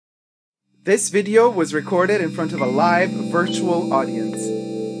This video was recorded in front of a live virtual audience.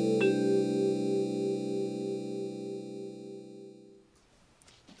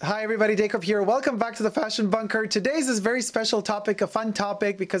 Hi everybody, Dacob here. Welcome back to the Fashion Bunker. Today's this very special topic, a fun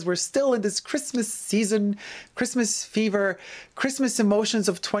topic, because we're still in this Christmas season, Christmas fever, Christmas emotions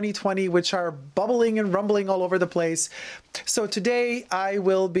of 2020, which are bubbling and rumbling all over the place. So today I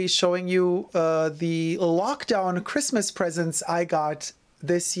will be showing you the lockdown Christmas presents I got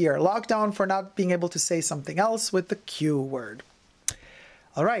this year. Lockdown for not being able to say something else with the Q word.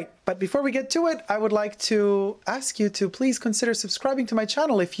 All right, but before we get to it, I would like to ask you to please consider subscribing to my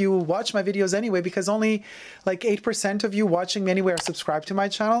channel if you watch my videos anyway, because only like 8% of you watching me anyway are subscribed to my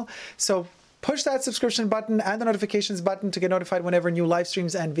channel. So push that subscription button and the notifications button to get notified whenever new live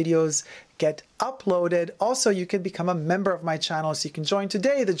streams and videos get uploaded. Also, you can become a member of my channel, so you can join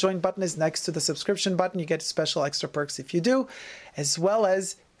today. The join button is next to the subscription button. You get special extra perks if you do, as well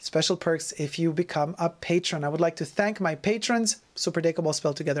as special perks if you become a patron. I would like to thank my patrons, Super Dacob all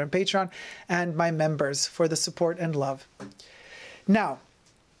spelled together on Patreon, and my members for the support and love. Now,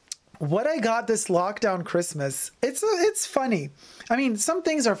 what I got this lockdown Christmas, it's funny. I mean, some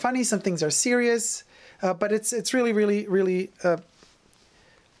things are funny, some things are serious, but it's really,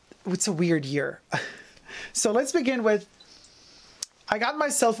 it's a weird year. So let's begin with, I got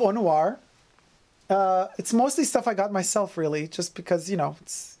myself Au Noir. It's mostly stuff I got myself, really, just because, you know,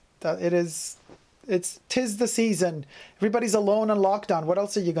 tis the season. Everybody's alone on lockdown. What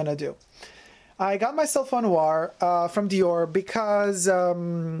else are you gonna do? I got myself Au Noir from Dior because, I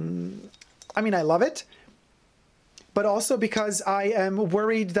mean, I love it, but also because I am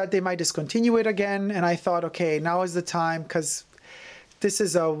worried that they might discontinue it again. And I thought, okay, now is the time, because this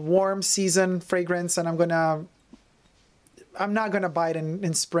is a warm season fragrance, and I'm not going to buy it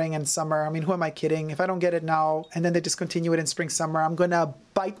in spring and summer. I mean, who am I kidding? If I don't get it now and then they discontinue it in spring, summer, I'm going to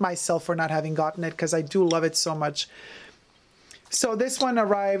bite myself for not having gotten it, because I do love it so much. So this one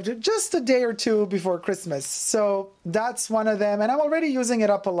arrived just a day or two before Christmas. So that's one of them. And I'm already using it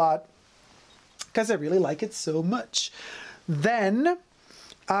up a lot because I really like it so much. Then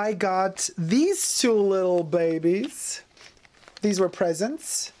I got these two little babies. These were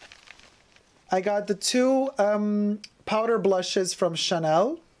presents. I got the two powder blushes from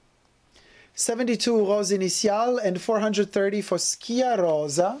Chanel, 72 Rose Initial and 430 for Schia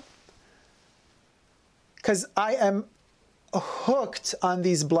Rosa, because I am hooked on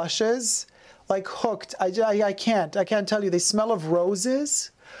these blushes, like hooked. I can't tell you. They smell of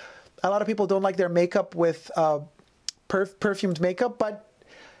roses. A lot of people don't like their makeup with perfumed makeup, but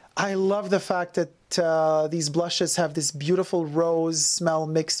I love the fact that these blushes have this beautiful rose smell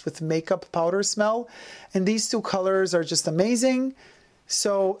mixed with makeup powder smell. And these two colors are just amazing.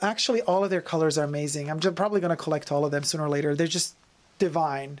 So actually all of their colors are amazing. I'm just probably going to collect all of them sooner or later. They're just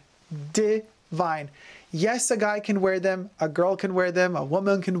divine. Divine. Yes, a guy can wear them. A girl can wear them. A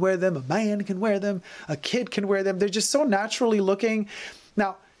woman can wear them. A man can wear them. A kid can wear them. They're just so naturally looking.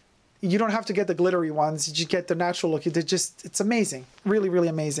 Now, you don't have to get the glittery ones. You just get the natural look. They're just, it's amazing. Really, really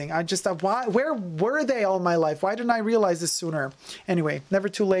amazing. I just, where were they all my life? Why didn't I realize this sooner? Anyway, never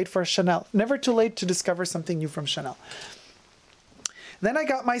too late for Chanel. Never too late to discover something new from Chanel. Then I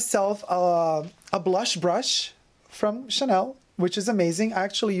got myself a blush brush from Chanel, which is amazing. I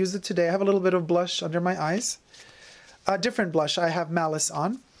actually used it today. I have a little bit of blush under my eyes. A different blush. I have Malice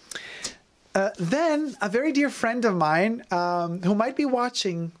on. Then a very dear friend of mine who might be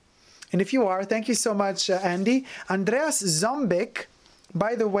watching, and if you are, thank you so much, Andy. Andreas Zombik,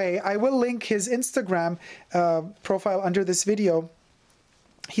 by the way, I will link his Instagram profile under this video.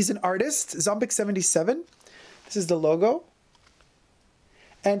 He's an artist, Zombik77. This is the logo.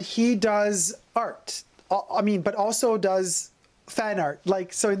 And he does art. I mean, but also does fan art.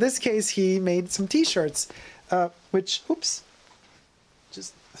 Like, so in this case, he made some t-shirts, which, oops,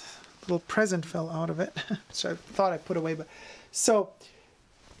 just a little present fell out of it, which I thought I put away. But so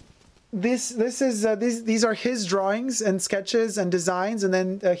these are his drawings and sketches and designs, and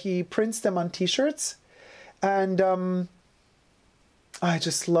then he prints them on t-shirts. And I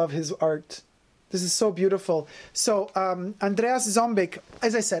just love his art. This is so beautiful. So Andreas Zombik,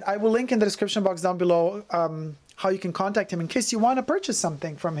 as I said, I will link in the description box down below how you can contact him in case you want to purchase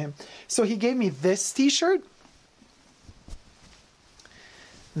something from him. So he gave me this t-shirt.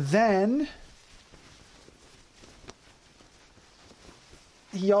 Then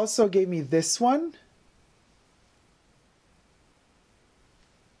he also gave me this one.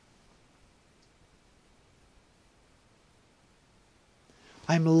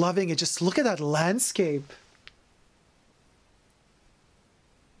 I'm loving it. Just look at that landscape.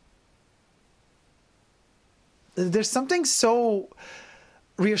 There's something so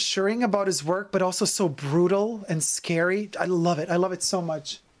reassuring about his work, but also so brutal and scary. I love it. I love it so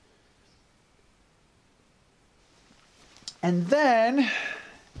much. And then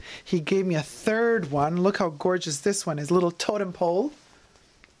he gave me a third one. Look how gorgeous this one is, little totem pole.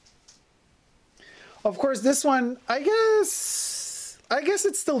 Of course, this one, I guess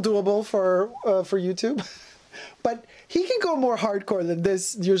it's still doable for YouTube, but he can go more hardcore than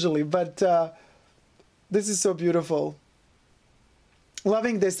this usually. But this is so beautiful.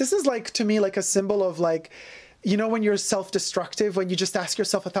 Loving this. This is like, to me, like a symbol of like, you know, when you're self-destructive, when you just ask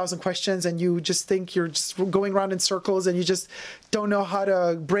yourself 1,000 questions and you just think you're just going around in circles and you just don't know how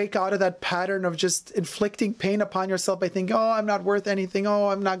to break out of that pattern of just inflicting pain upon yourself by thinking, oh, I'm not worth anything. Oh,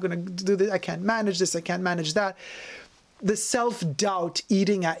 I'm not going to do this. I can't manage this. I can't manage that. The self-doubt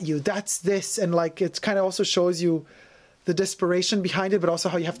eating at you. That's this. And like, it kind of also shows you the desperation behind it, but also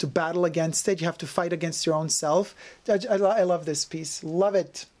how you have to battle against it. You have to fight against your own self. I love this piece. Love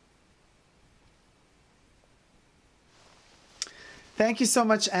it. Thank you so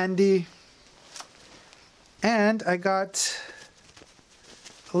much, Andy. And I got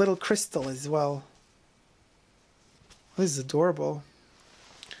a little crystal as well. This is adorable.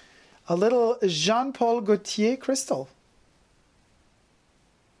 A little Jean-Paul Gaultier crystal.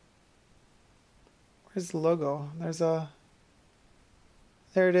 Where's the logo?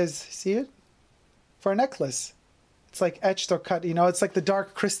 There it is. See it? For a necklace. It's like etched or cut, you know, it's like the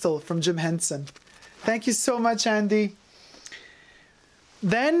dark crystal from Jim Henson. Thank you so much, Andy.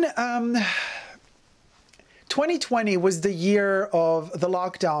 Then 2020 was the year of the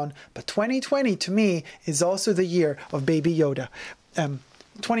lockdown, but 2020 to me is also the year of Baby Yoda.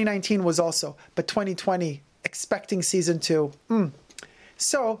 2019 was also, but 2020 expecting season 2.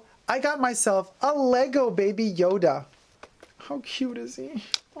 So I got myself a Lego Baby Yoda. How cute is he?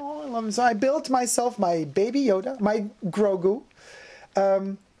 Oh, I love him. So I built myself my Baby Yoda, my Grogu.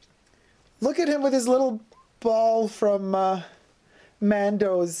 Look at him with his little ball from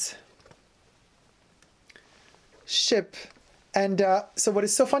Mando's ship. And so what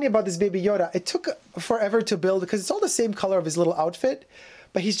is so funny about this Baby Yoda, it took forever to build because it's all the same color of his little outfit,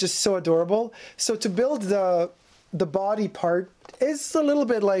 but he's just so adorable. So to build the body part is a little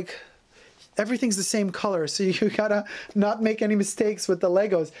bit like everything's the same color, so you gotta not make any mistakes with the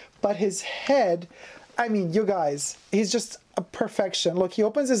Legos. But his head, I mean, you guys, he's just a perfection. Look, he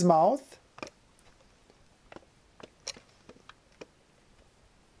opens his mouth.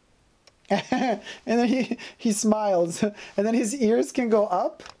 And then he smiles, and then his ears can go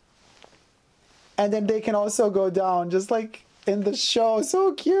up, and then they can also go down, just like in the show.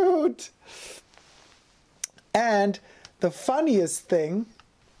 So cute. And the funniest thing,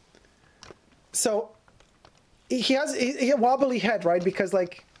 so he has a wobbly head, right? Because,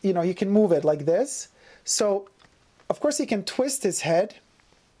 like, you know, you can move it like this. So of course he can twist his head,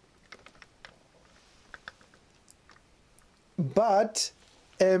 but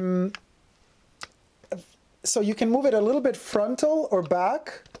so you can move it a little bit frontal or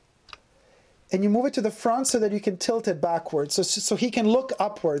back, and you move it to the front so that you can tilt it backwards. So he can look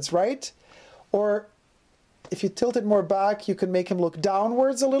upwards, right? Or if you tilt it more back, you can make him look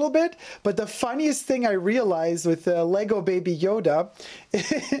downwards a little bit. But the funniest thing I realized with the Lego Baby Yoda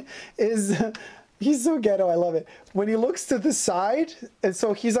is, he's so ghetto, I love it. When he looks to the side, and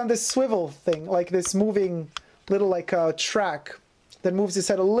so he's on this swivel thing, like this moving little like a track that moves his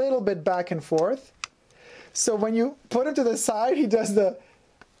head a little bit back and forth. So when you put him to the side, he does the,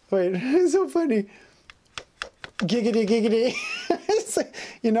 wait, it's so funny. Giggity, giggity. It's like,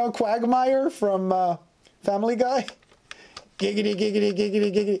 you know, Quagmire from Family Guy. Giggity, giggity,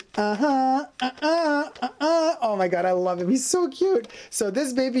 giggity, giggity. Oh my God, I love him. He's so cute. So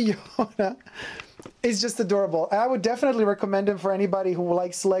this Baby Yoda is just adorable. I would definitely recommend him for anybody who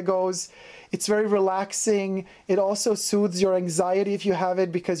likes Legos. It's very relaxing. It also soothes your anxiety if you have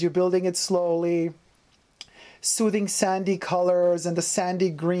it because you're building it slowly. Soothing sandy colors and the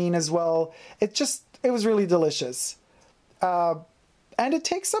sandy green as well. It was really delicious. And it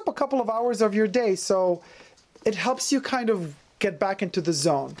takes up a couple of hours of your day, so it helps you kind of get back into the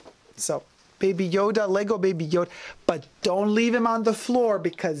zone. So Baby Yoda, Lego Baby Yoda, but don't leave him on the floor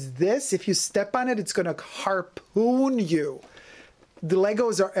because this, if you step on it, it's gonna harpoon you. The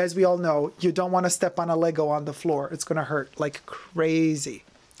Legos are, as we all know, you don't want to step on a Lego on the floor. It's gonna hurt like crazy.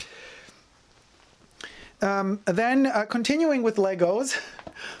 Then continuing with Legos,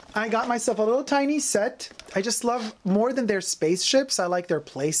 I got myself a little tiny set. I just love, more than their spaceships, I like their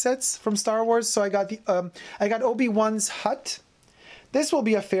play sets from Star Wars. So I got Obi-Wan's hut. This will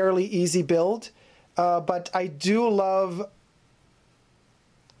be a fairly easy build, but I do love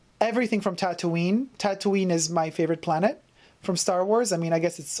everything from Tatooine. Tatooine is my favorite planet from Star Wars. I mean, I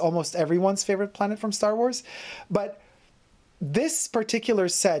guess it's almost everyone's favorite planet from Star Wars. But this particular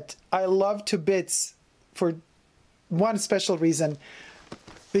set, I love to bits for one special reason.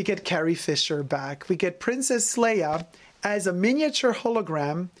 We get Carrie Fisher back. We get Princess Leia as a miniature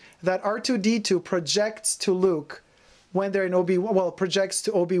hologram that R2-D2 projects to Luke when they're in Obi-Wan. Well, projects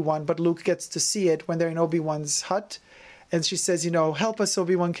to Obi-Wan, but Luke gets to see it when they're in Obi-Wan's hut. And she says, you know, help us,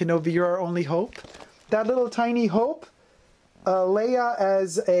 Obi-Wan Kenobi, you're our only hope. That little tiny hope, Leia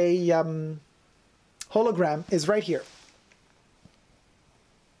as a hologram, is right here.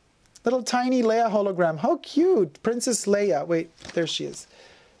 Little tiny Leia hologram. How cute. Princess Leia. Wait, there she is.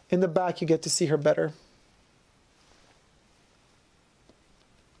 In the back, you get to see her better.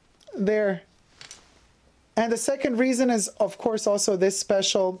 There. And the second reason is, of course, also this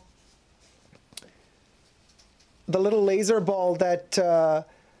special, the little laser ball that,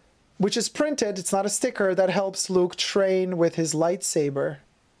 which is printed, it's not a sticker, that helps Luke train with his lightsaber.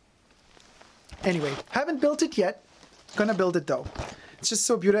 Anyway, haven't built it yet. Gonna build it though. It's just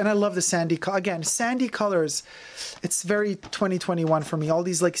so beautiful, and I love the sandy, again, sandy colors. It's very 2021 for me. All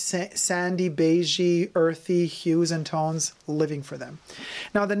these like sandy, beigey, earthy hues and tones, living for them.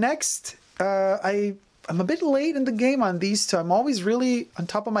 Now the next, I'm a bit late in the game on these two. I'm always really on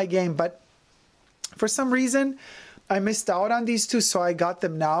top of my game, but for some reason, I missed out on these two, so I got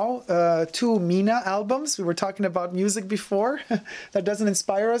them now. Two Mina albums. We were talking about music before. That doesn't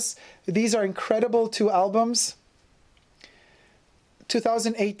inspire us. These are incredible two albums.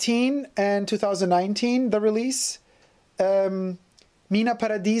 2018 and 2019, the release. Mina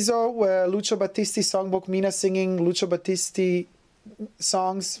Paradiso, Lucio Battisti songbook, Mina singing Lucio Battisti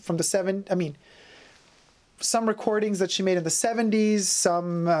songs from the some recordings that she made in the 70s,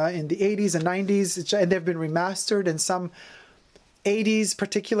 some in the 80s and 90s, and they've been remastered, and some 80s,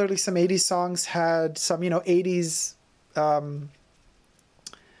 particularly some 80s songs had some, you know, 80s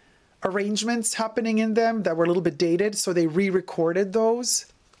arrangements happening in them that were a little bit dated, so they re-recorded those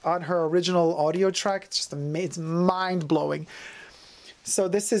on her original audio track. It's just amazing. It's mind-blowing. So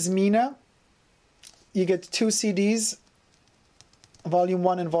this is Mina. You get 2 CDs, Volume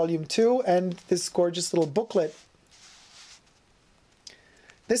 1 and Volume 2, and this gorgeous little booklet.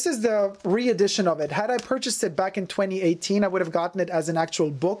 This is the re-edition of it. Had I purchased it back in 2018, I would have gotten it as an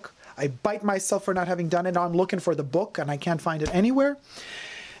actual book. I bite myself for not having done it. Now I'm looking for the book, and I can't find it anywhere.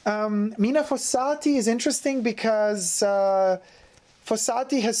 Mina Fossati is interesting because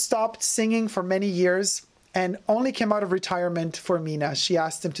Fossati has stopped singing for many years and only came out of retirement for Mina. She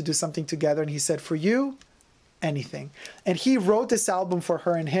asked him to do something together, and he said, for you, anything. And he wrote this album for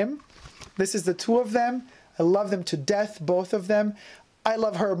her and him. This is the two of them. I love them to death, both of them. I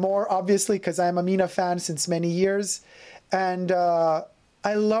love her more, obviously, because I'm a Mina fan since many years. And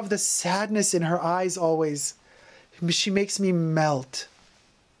I love the sadness in her eyes always. She makes me melt.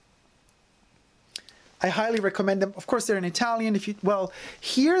 I highly recommend them. Of course, they're in Italian. Well,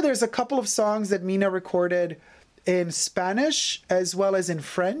 here there's a couple of songs that Mina recorded in Spanish as well as in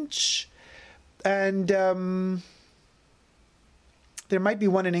French. And there might be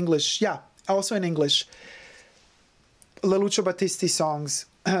one in English. Yeah, also in English. La Lucio Battisti songs.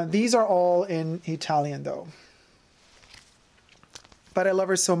 These are all in Italian, though. But I love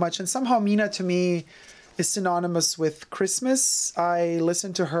her so much. And somehow Mina, to me, is synonymous with Christmas. I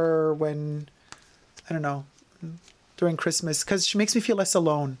listen to her when, I don't know, during Christmas, because she makes me feel less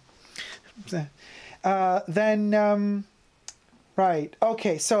alone. Right.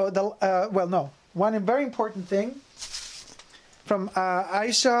 Okay. So one very important thing from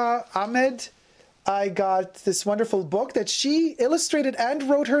Ayshea Ahmed. I got this wonderful book that she illustrated and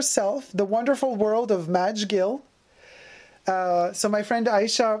wrote herself, The Wonderful World of Madge Gill. So my friend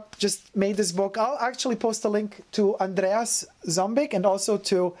Ayshea just made this book. I'll actually post a link to Andreas Zombik and also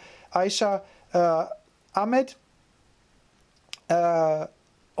to Ayshea Ahmed,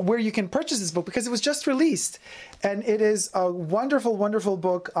 where you can purchase this book because it was just released. And it is a wonderful, wonderful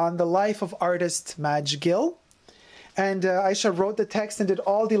book on the life of artist Madge Gill. And Ayshea wrote the text and did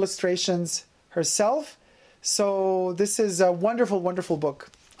all the illustrations herself. So this is a wonderful, wonderful book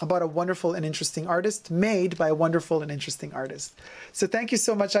about a wonderful and interesting artist made by a wonderful and interesting artist. So thank you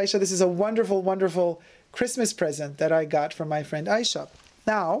so much, Ayshea. This is a wonderful, wonderful Christmas present that I got from my friend Ayshea.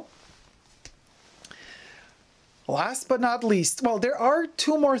 Now, last but not least, well, there are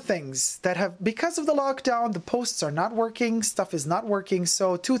 2 more things that have, because of the lockdown, the posts are not working, stuff is not working.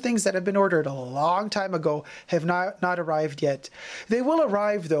 So 2 things that have been ordered a long time ago have not arrived yet. They will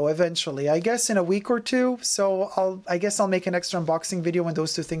arrive though, eventually, I guess in a week or 2. So I guess I'll make an extra unboxing video when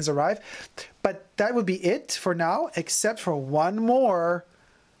those 2 things arrive. But that would be it for now, except for one more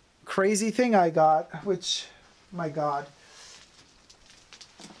crazy thing I got, which, my God.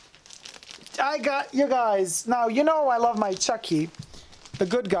 I got you guys. Now, you know I love my Chucky, the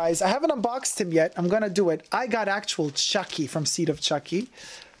good guys. I haven't unboxed him yet. I'm going to do it. I got actual Chucky from Seed of Chucky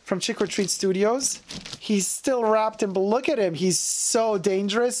from Chick or Treat Studios. He's still wrapped in, but look at him. He's so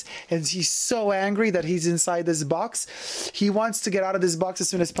dangerous and he's so angry that he's inside this box. He wants to get out of this box as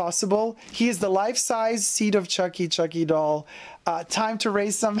soon as possible. He is the life-size Seed of Chucky doll. Time to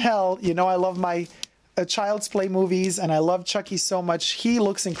raise some hell. You know I love my Child's Play movies and I love Chucky so much. He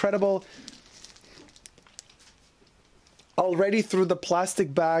looks incredible. Already through the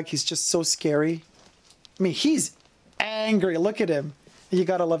plastic bag, he's just so scary. I mean, he's angry. Look at him. You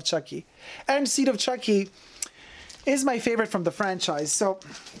gotta love Chucky. And Seed of Chucky is my favorite from the franchise. So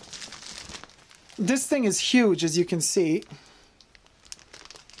this thing is huge, as you can see.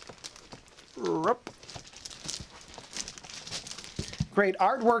 Great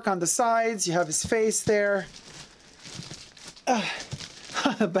artwork on the sides. You have his face there.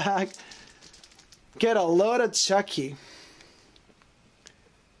 On the back. Get a load of Chucky.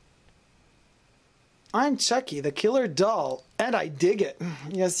 I'm Chucky, the killer doll, and I dig it.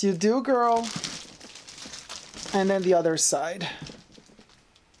 Yes, you do, girl. And then the other side.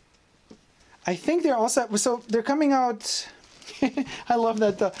 I think they're also, so they're coming out, I love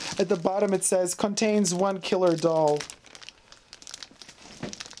that at the bottom it says, contains one killer doll.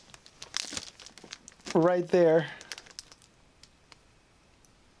 Right there.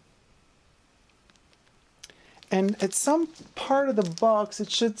 And at some part of the box,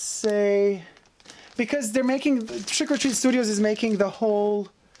 it should say, because they're making, Trick or Treat Studios is making the whole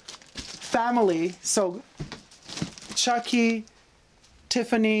family. So Chucky,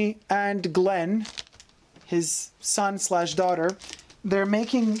 Tiffany, and Glenn, his son slash daughter, they're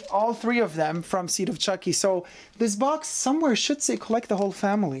making all three of them from Seed of Chucky. So this box somewhere should say collect the whole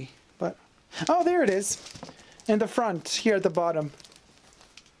family. But, oh, there it is. In the front, here at the bottom.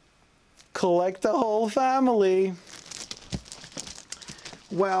 Collect the whole family.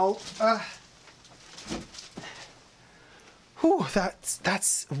 Well, whew,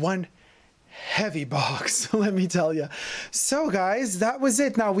 that's one heavy box, let me tell you. So guys, that was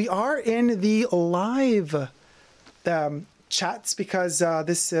it. Now we are in the live chats because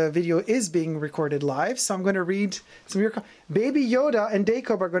this video is being recorded live. So I'm going to read some of your Baby Yoda and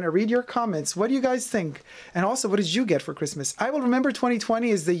Dacob are going to read your comments. What do you guys think? And also, what did you get for Christmas? I will remember 2020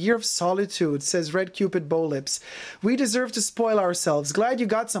 is the year of solitude, says Red Cupid Bow Lips. We deserve to spoil ourselves. Glad you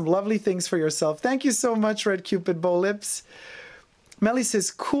got some lovely things for yourself. Thank you so much, Red Cupid Bow Lips. Melly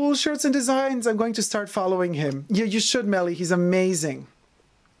says, cool shirts and designs. I'm going to start following him. Yeah, you should, Melly. He's amazing.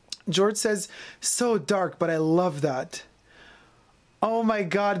 George says, so dark, but I love that. Oh my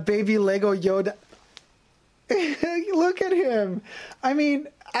God, baby Lego Yoda. Look at him. I mean,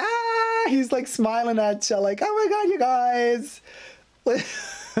 he's like smiling at you like, oh my God, you guys.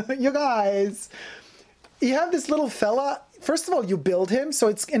 You guys. You have this little fella. First of all, you build him. So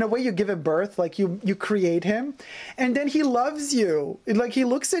it's in a way you give him birth, like you create him. And then he loves you. Like he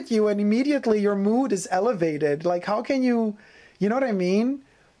looks at you and immediately your mood is elevated. Like how can you know what I mean?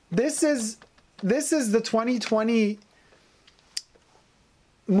 This is the 2020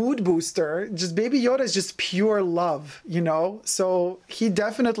 mood booster. Just Baby Yoda is just pure love, you know? So he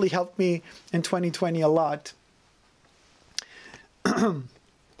definitely helped me in 2020 a lot.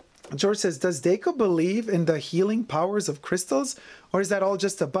 George says, does Dacob believe in the healing powers of crystals? Or is that all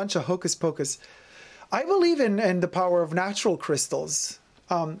just a bunch of hocus pocus? I believe in the power of natural crystals.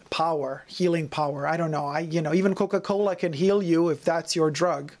 Healing power. I don't know. Even Coca-Cola can heal you if that's your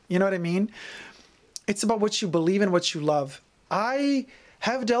drug. You know what I mean? It's about what you believe in, what you love. I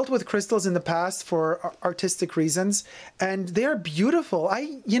have dealt with crystals in the past for artistic reasons, and they're beautiful.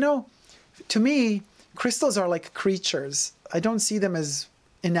 To me, crystals are like creatures. I don't see them as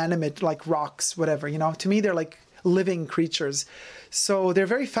inanimate, like rocks, whatever, To me, they're like living creatures. So they're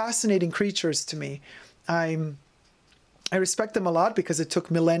very fascinating creatures to me. I respect them a lot because it took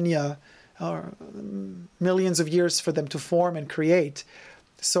millennia or millions of years for them to form and create.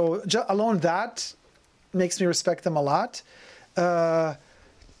 So alone that makes me respect them a lot.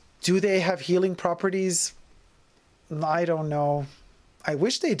 Do they have healing properties? I don't know. I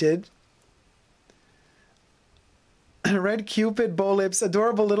wish they did. Red Cupid, Bow Lips,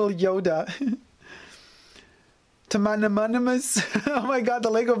 adorable little Yoda. Tamanimonimus. Oh my God, the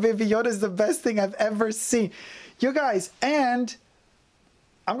Lego Baby Yoda is the best thing I've ever seen. You guys, and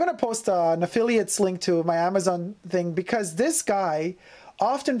I'm going to post an affiliates link to my Amazon thing because this guy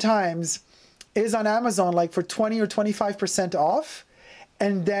oftentimes is on Amazon like for 20 or 25% off.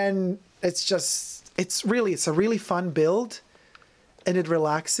 And then it's a really fun build and it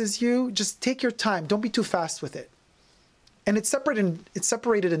relaxes you. Just take your time. Don't be too fast with it. and it's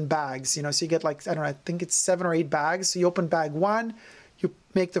separated in bags, you know, so you get like, I don't know, I think it's 7 or 8 bags. So you open bag 1, you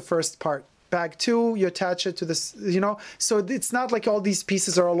make the first part. Bag 2, you attach it to this, you know, so it's not like all these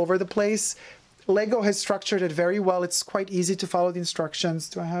pieces are all over the place. Lego has structured it very well. It's quite easy to follow the instructions.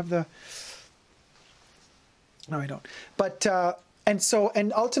 Do I have the... No, I don't. But,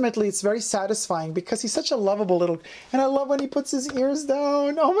 and ultimately it's very satisfying because he's such a lovable little, and I love when he puts his ears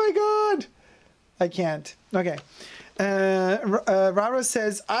down. Oh my God. I can't. Okay. Rara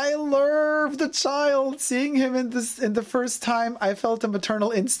says, I love the child. Seeing him in the first time, I felt a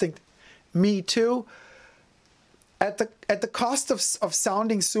maternal instinct. Me too. At the cost of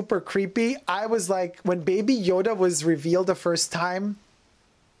sounding super creepy, I was like, when Baby Yoda was revealed the first time,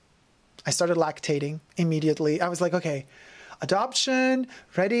 I started lactating immediately. I was like, okay, adoption,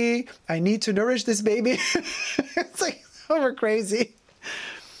 ready. I need to nourish this baby. It's like over crazy.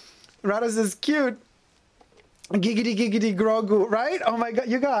 Rada says, cute. Giggity, giggity, Grogu, right? Oh my God,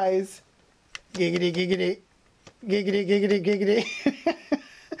 you guys. Giggity, giggity. Giggity, giggity, giggity.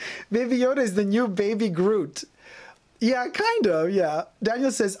 Baby Yoda is the new Baby Groot. Yeah, kind of, yeah.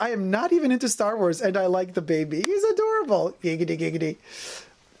 Daniel says, I am not even into Star Wars and I like the baby. He's adorable. Giggity,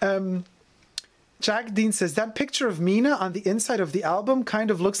 giggity. Jack Dean says, that picture of Mina on the inside of the album kind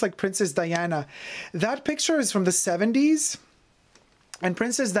of looks like Princess Diana. That picture is from the 70s. And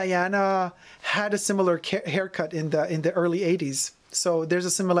Princess Diana had a similar haircut in the early 80s. So there's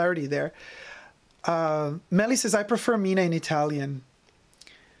a similarity there. Melly says, I prefer Mina in Italian.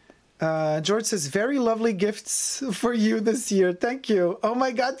 George says, very lovely gifts for you this year. Thank you. Oh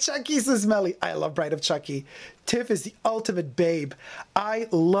my God, Chucky, says Melly. I love Bride of Chucky. Tiff is the ultimate babe. I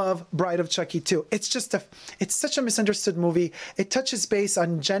love Bride of Chucky too. It's such a misunderstood movie. It touches base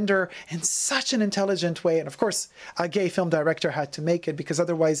on gender in such an intelligent way. And of course, a gay film director had to make it because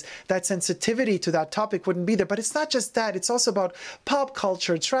otherwise that sensitivity to that topic wouldn't be there. But it's not just that. It's also about pop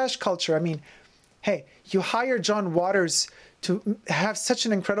culture, trash culture. I mean, hey, you hire John Waters to have such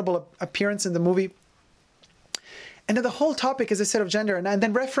an incredible appearance in the movie. And then the whole topic is a set of gender, and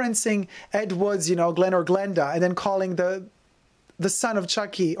then referencing Ed Wood's, you know, Glenn or Glenda, and then calling the son of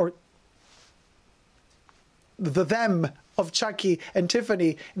Chucky, or the them of Chucky and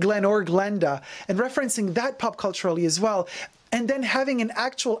Tiffany, Glenn or Glenda, and referencing that pop culturally as well. And then having an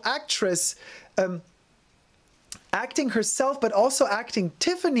actual actress acting herself, but also acting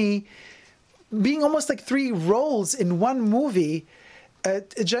Tiffany, being almost like 3 roles in one movie.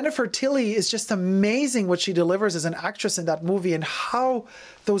 Jennifer Tilly is just amazing what she delivers as an actress in that movie, and how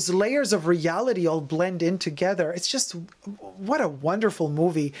those layers of reality all blend in together. It's just, what a wonderful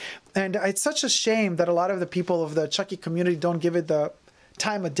movie. And it's such a shame that a lot of the people of the Chucky community don't give it the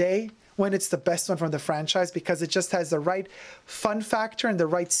time of day when it's the best one from the franchise, because it just has the right fun factor and the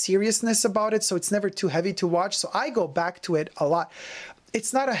right seriousness about it, so it's never too heavy to watch. So I go back to it a lot.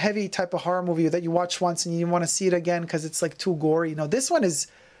 It's not a heavy type of horror movie that you watch once and you want to see it again because it's like too gory. No, this one it's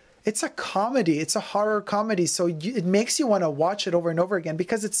a comedy. It's a horror comedy. So it makes you want to watch it over and over again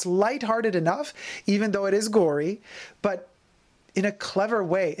because it's lighthearted enough, even though it is gory, but in a clever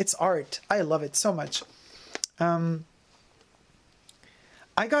way. It's art. I love it so much. I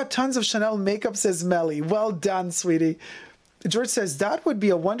got tons of Chanel makeup, says Melly. Well done, sweetie. George says, that would be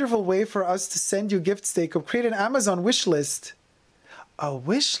a wonderful way for us to send you gifts, Dacob. Create an Amazon wish list. A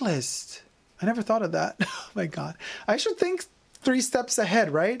wish list. I never thought of that. Oh my God. I should think 3 steps ahead,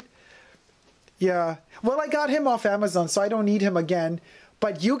 right? Yeah. Well, I got him off Amazon, so I don't need him again.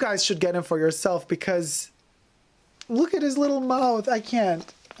 But you guys should get him for yourself because look at his little mouth. I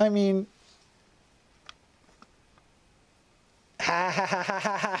can't. I mean, ha ha ha ha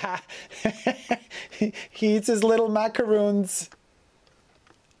ha ha. He eats his little macaroons.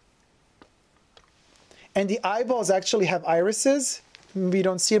 And the eyeballs actually have irises. We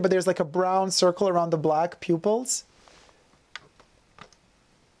don't see it, but there's like a brown circle around the black pupils.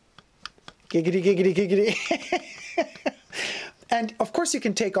 Giggity, giggity, giggity. And of course you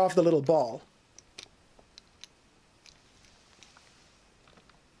can take off the little ball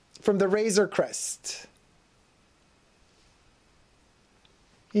from the Razor Crest.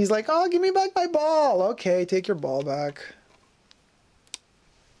 He's like, oh, give me back my ball. Okay, take your ball back.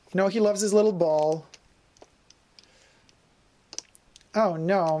 You know, he loves his little ball. Oh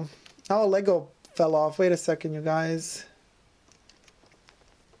no. Oh, Lego fell off. Wait a second, you guys.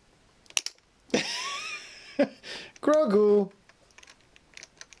 Grogu.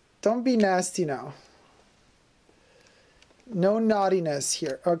 Don't be nasty now. No naughtiness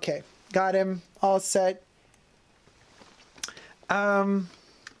here. Okay. Got him. All set.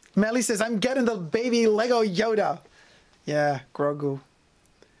 Melly says, I'm getting the baby Lego Yoda. Yeah, Grogu.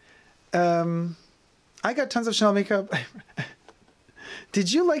 I got tons of Chanel makeup.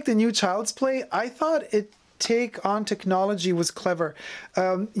 Did you like the new Child's Play? I thought it take on technology was clever.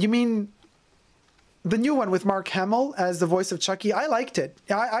 You mean the new one with Mark Hamill as the voice of Chucky? I liked it.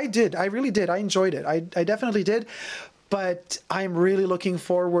 I did. I really did. I enjoyed it. I definitely did. But I'm really looking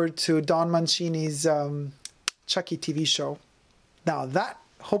forward to Don Mancini's Chucky TV show. Now that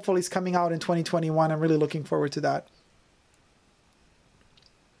hopefully is coming out in 2021. I'm really looking forward to that.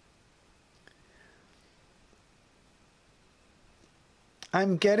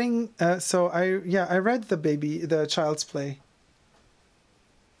 I'm getting, so I read the Child's Play.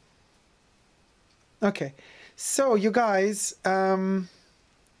 Okay, so you guys, that's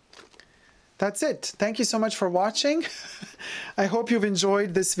it. Thank you so much for watching. I hope you've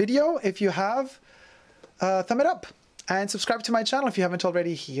enjoyed this video. If you have, thumb it up and subscribe to my channel if you haven't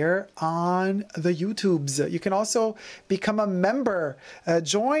already here on the YouTubes. You can also become a member.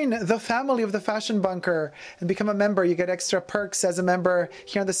 Join the family of the Fashion Bunker and become a member. You get extra perks as a member.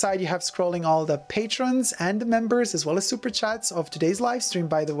 Here on the side, you have scrolling all the patrons and the members, as well as super chats of today's live stream,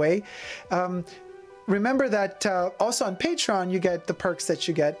 by the way. Remember that also on Patreon, you get the perks that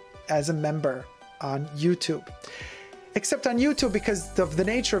you get as a member on YouTube. Except on YouTube, because of the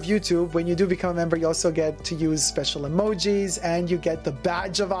nature of YouTube, when you do become a member, you also get to use special emojis, and you get the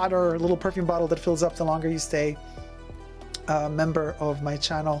badge of honor, a little perfume bottle that fills up the longer you stay a member of my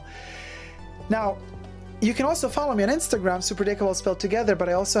channel. Now, you can also follow me on Instagram, Super Dacob all spelled together, but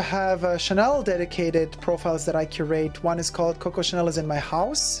I also have Chanel dedicated profiles that I curate. One is called Coco Chanel is in my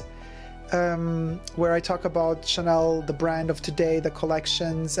house, where I talk about Chanel, the brand of today, the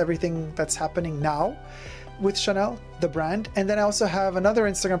collections, everything that's happening now with Chanel, the brand. And then I also have another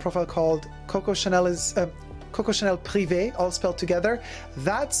Instagram profile called Coco Chanel Privé, all spelled together.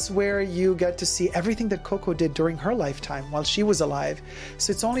 That's where you get to see everything that Coco did during her lifetime while she was alive. So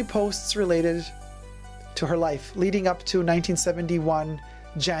it's only posts related to her life, leading up to 1971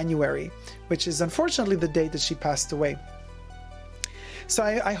 January, which is unfortunately the date that she passed away. So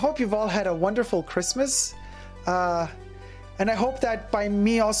I hope you've all had a wonderful Christmas. And I hope that by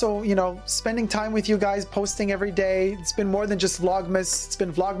me also, you know, spending time with you guys, posting every day, it's been more than just Vlogmas. It's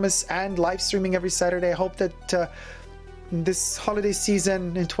been Vlogmas and live streaming every Saturday. I hope that this holiday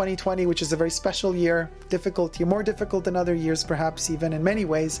season in 2020, which is a very special year, more difficult than other years, perhaps even in many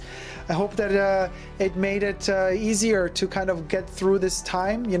ways. I hope that it made it easier to kind of get through this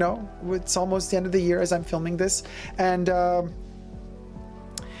time. You know, it's almost the end of the year as I'm filming this. And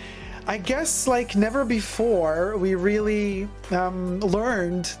I guess like never before, we really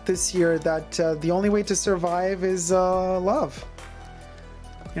learned this year that the only way to survive is love.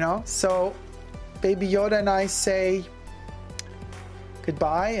 You know, so Baby Yoda and I say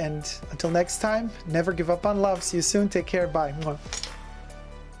goodbye, and until next time, never give up on love. See you soon. Take care. Bye.